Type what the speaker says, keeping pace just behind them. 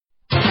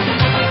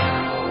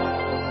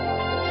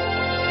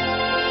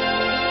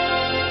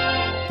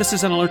This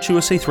is an Alert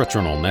USA Threat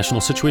Journal National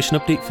Situation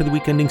Update for the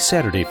week ending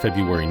Saturday,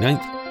 February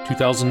 9th,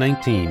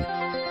 2019.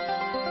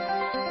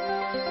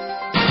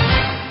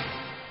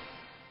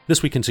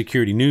 This week in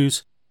security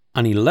news,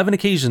 on 11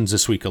 occasions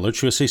this week,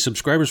 Alert USA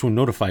subscribers were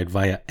notified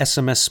via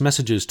SMS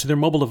messages to their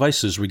mobile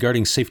devices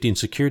regarding safety and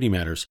security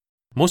matters.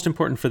 Most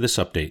important for this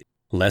update,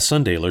 last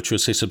Sunday, Alert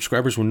USA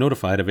subscribers were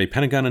notified of a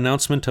Pentagon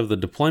announcement of the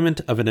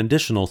deployment of an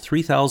additional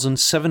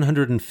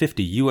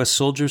 3,750 U.S.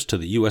 soldiers to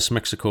the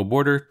U.S.-Mexico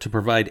border to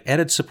provide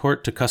added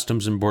support to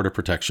Customs and Border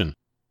Protection.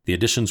 The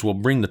additions will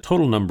bring the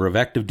total number of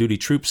active duty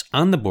troops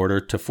on the border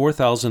to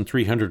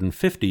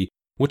 4,350,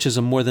 which is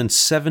a more than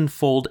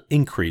seven-fold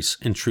increase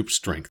in troop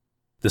strength.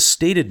 The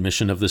stated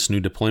mission of this new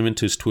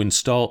deployment is to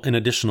install an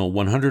additional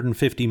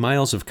 150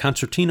 miles of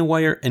concertina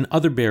wire and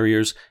other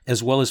barriers,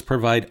 as well as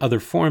provide other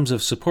forms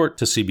of support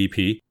to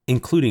CBP,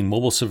 including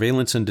mobile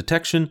surveillance and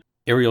detection,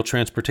 aerial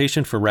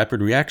transportation for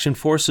rapid reaction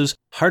forces,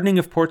 hardening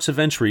of ports of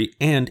entry,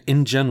 and,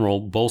 in general,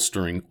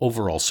 bolstering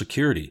overall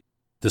security.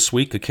 This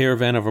week, a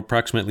caravan of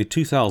approximately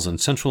 2,000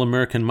 Central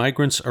American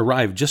migrants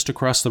arrived just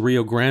across the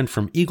Rio Grande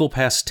from Eagle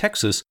Pass,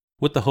 Texas,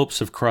 with the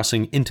hopes of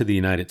crossing into the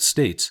United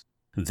States.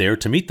 There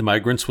to meet the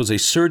migrants was a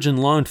surge in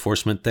law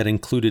enforcement that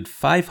included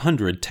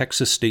 500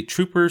 Texas state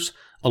troopers,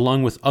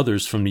 along with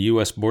others from the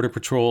U.S. Border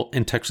Patrol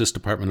and Texas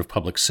Department of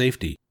Public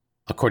Safety.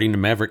 According to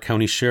Maverick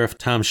County Sheriff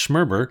Tom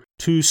Schmerber,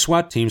 2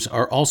 SWAT teams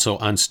are also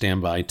on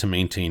standby to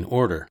maintain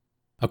order.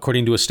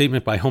 According to a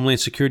statement by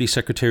Homeland Security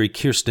Secretary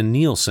Kirstjen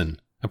Nielsen,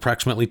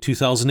 approximately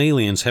 2,000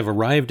 aliens have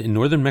arrived in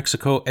northern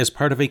Mexico as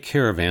part of a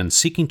caravan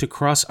seeking to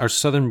cross our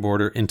southern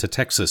border into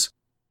Texas.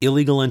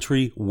 Illegal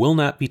entry will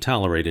not be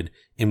tolerated,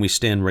 and we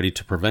stand ready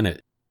to prevent it.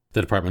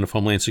 The Department of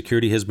Homeland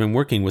Security has been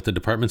working with the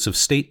Departments of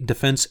State,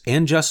 Defense,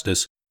 and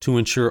Justice to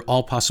ensure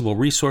all possible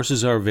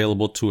resources are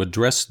available to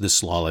address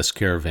this lawless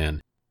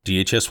caravan.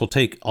 DHS will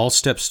take all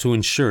steps to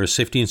ensure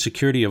safety and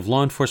security of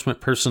law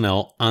enforcement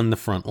personnel on the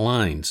front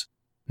lines.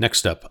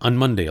 Next up, on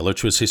Monday,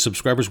 Alert USA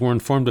subscribers were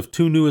informed of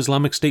 2 new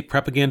Islamic State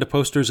propaganda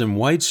posters in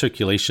wide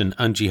circulation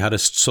on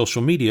jihadist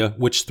social media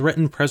which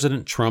threaten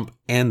President Trump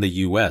and the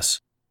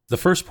U.S. The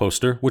first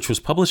poster, which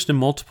was published in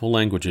multiple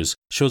languages,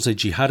 shows a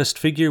jihadist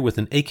figure with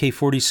an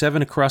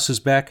AK-47 across his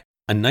back,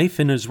 a knife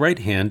in his right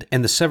hand,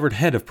 and the severed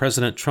head of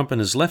President Trump in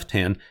his left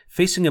hand,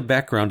 facing a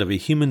background of a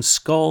human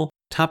skull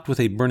topped with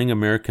a burning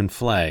American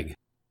flag.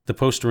 The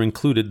poster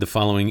included the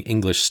following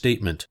English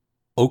statement: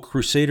 "O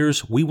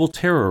Crusaders, we will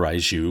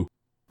terrorize you.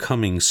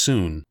 Coming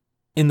soon."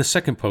 In the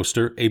second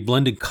poster, a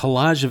blended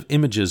collage of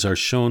images are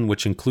shown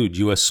which include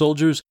U.S.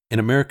 soldiers, an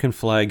American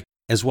flag,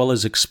 as well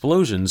as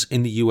explosions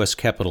in the U.S.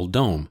 Capitol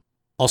dome.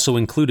 Also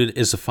included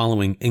is the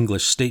following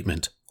English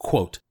statement,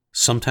 quote,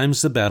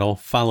 "Sometimes the battle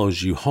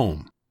follows you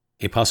home."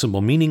 A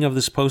possible meaning of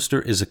this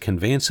poster is a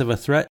conveyance of a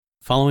threat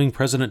following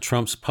President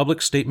Trump's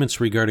public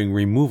statements regarding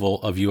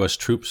removal of U.S.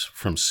 troops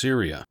from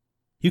Syria.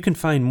 You can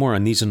find more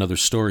on these and other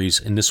stories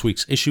in this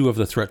week's issue of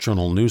the Threat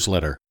Journal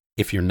newsletter.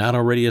 If you're not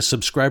already a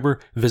subscriber,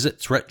 visit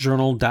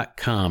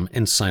threatjournal.com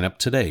and sign up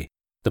today.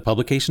 The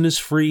publication is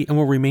free and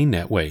will remain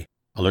that way.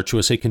 Alert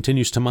USA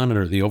continues to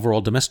monitor the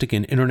overall domestic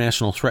and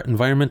international threat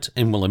environment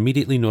and will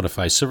immediately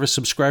notify service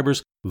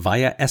subscribers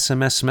via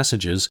SMS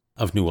messages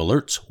of new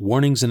alerts,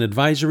 warnings, and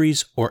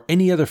advisories, or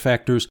any other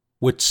factors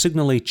which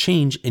signal a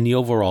change in the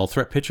overall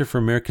threat picture for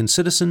American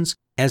citizens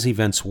as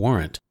events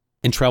warrant.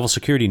 In travel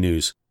security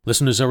news,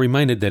 listeners are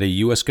reminded that a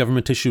U.S.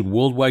 government-issued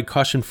worldwide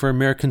caution for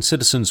American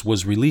citizens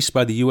was released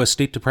by the U.S.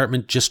 State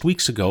Department just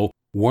weeks ago,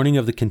 warning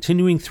of the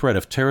continuing threat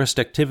of terrorist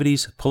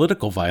activities,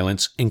 political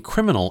violence, and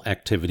criminal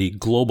activity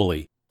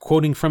globally.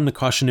 Quoting from the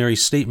cautionary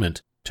statement,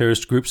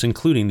 terrorist groups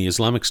including the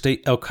Islamic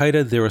State,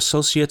 Al-Qaeda, their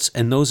associates,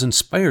 and those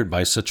inspired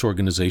by such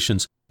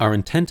organizations are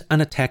intent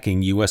on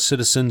attacking U.S.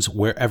 citizens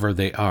wherever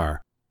they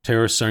are.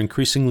 Terrorists are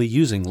increasingly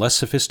using less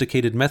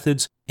sophisticated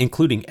methods,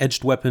 including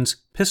edged weapons,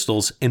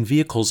 pistols, and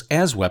vehicles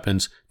as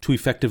weapons, to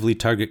effectively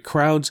target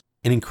crowds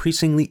and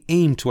increasingly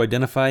aim to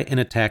identify and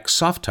attack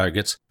soft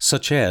targets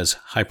such as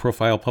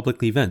high-profile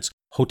public events,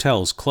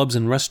 hotels, clubs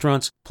and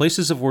restaurants,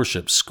 places of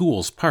worship,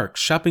 schools, parks,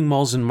 shopping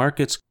malls and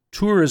markets,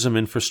 tourism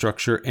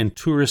infrastructure, and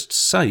tourist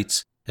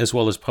sites, as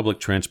well as public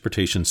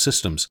transportation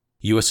systems.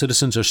 U.S.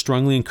 citizens are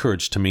strongly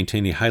encouraged to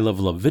maintain a high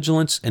level of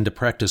vigilance and to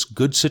practice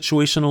good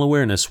situational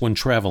awareness when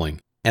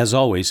traveling. As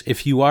always,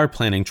 if you are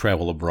planning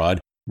travel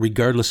abroad,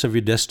 regardless of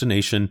your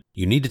destination,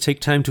 you need to take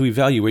time to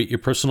evaluate your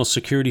personal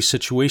security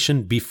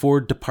situation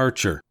before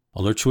departure.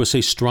 Alert USA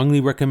strongly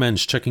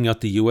recommends checking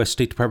out the U.S.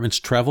 State Department's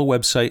travel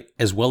website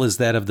as well as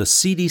that of the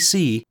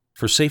CDC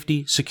for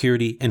safety,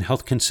 security, and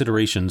health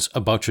considerations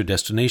about your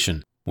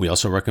destination. We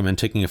also recommend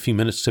taking a few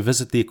minutes to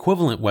visit the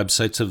equivalent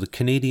websites of the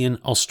Canadian,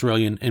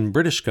 Australian, and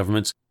British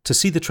governments to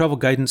see the travel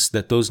guidance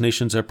that those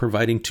nations are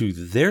providing to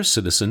their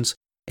citizens,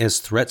 as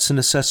threats and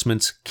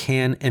assessments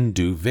can and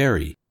do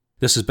vary.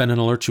 This has been an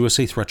Alert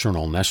USA Threat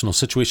Journal National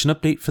Situation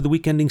Update for the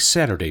week ending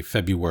Saturday,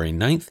 February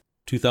 9th,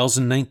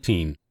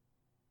 2019.